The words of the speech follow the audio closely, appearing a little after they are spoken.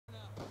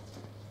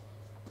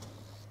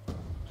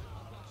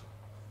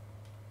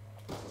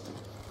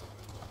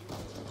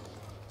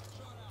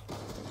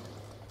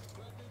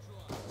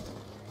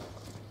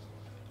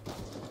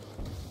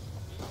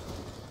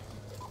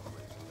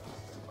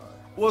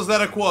Was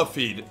that a quad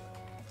feed?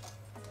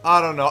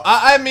 I don't know.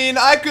 I mean,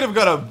 I could have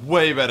got a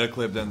way better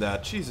clip than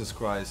that. Jesus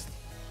Christ.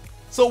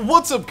 So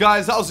what's up,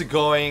 guys? How's it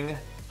going?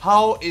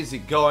 How is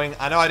it going?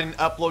 I know I didn't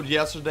upload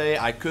yesterday.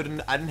 I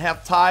didn't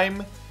have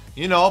time,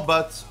 you know,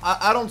 but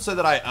I don't say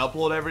that I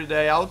upload every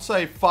day. I would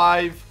say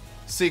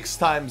 5-6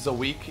 times a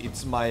week.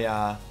 It's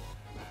my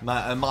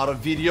my amount of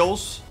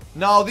videos.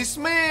 Now this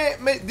may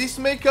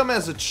come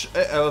as a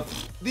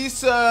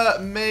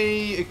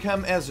may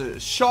come as a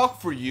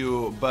shock for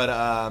you,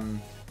 but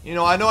you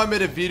know I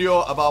made a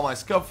video about my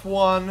Scuff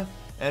One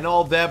and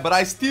all that, but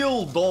I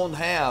still don't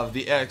have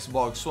the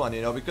Xbox One,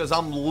 you know, because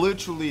I'm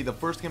literally the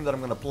first game that I'm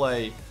gonna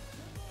play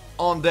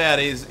on that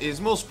is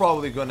most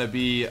probably gonna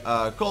be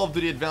Call of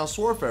Duty Advanced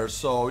Warfare.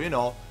 So you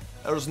know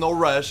there's no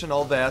rush and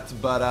all that,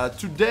 but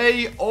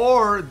today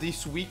or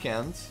this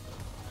weekend,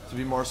 to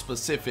be more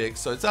specific,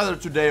 so it's either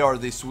today or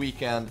this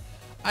weekend,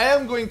 I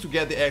am going to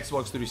get the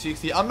Xbox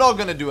 360. I'm not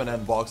gonna do an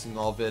unboxing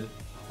of it,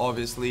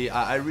 obviously.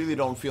 I really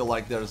don't feel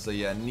like there's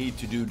a need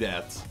to do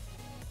that.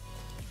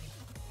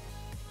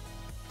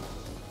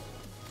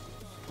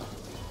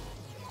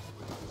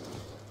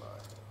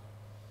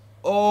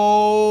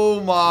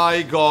 Oh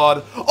my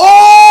god.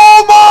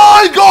 Oh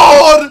my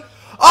god!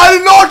 I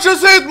did not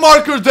just hit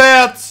marker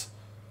that!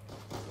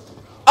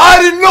 I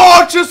did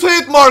not just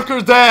hit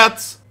marker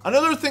that!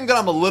 Another thing that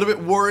I'm a little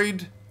bit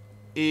worried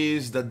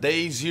is the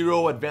Day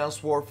Zero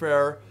Advanced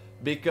Warfare,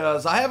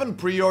 because I haven't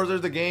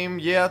pre-ordered the game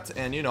yet,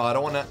 and you know I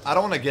don't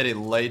wanna get it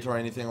late or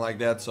anything like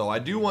that. So I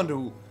do want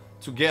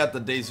to get the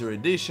Day Zero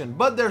edition,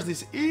 but there's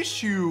this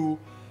issue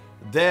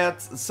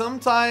that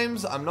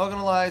sometimes, I'm not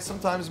gonna lie,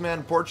 sometimes,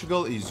 man,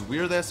 Portugal is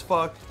weird as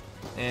fuck,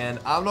 and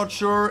I'm not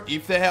sure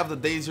if they have the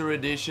Day Zero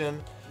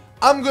edition.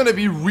 I'm gonna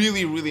be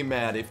really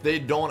mad if they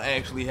don't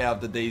actually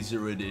have the Day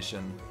Zero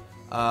edition.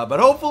 But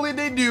hopefully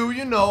they do,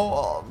 you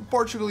know.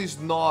 Portugal is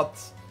not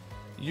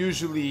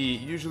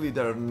usually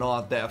they're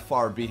not that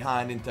far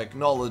behind in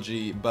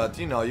technology, but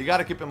you know you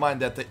gotta keep in mind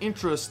that the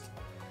interest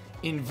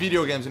in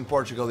video games in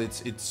Portugal,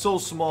 it's so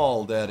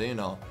small that you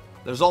know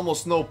there's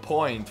almost no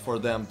point for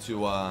them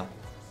to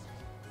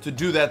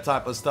do that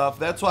type of stuff.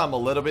 That's why I'm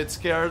a little bit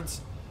scared,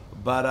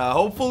 but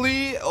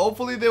hopefully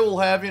they will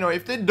have, you know.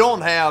 If they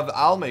don't have,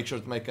 I'll make sure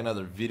to make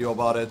another video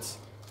about it.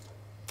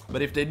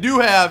 But if they do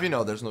have, you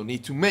know, there's no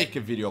need to make a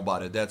video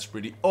about it. That's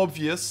pretty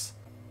obvious.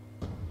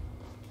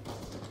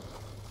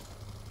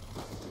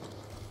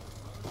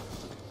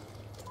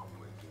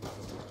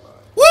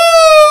 Woo!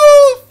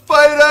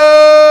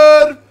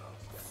 Fighter!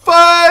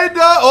 Fighter!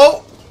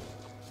 Oh!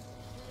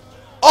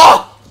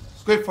 Oh!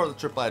 Let's wait for the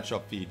triple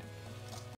headshot feed.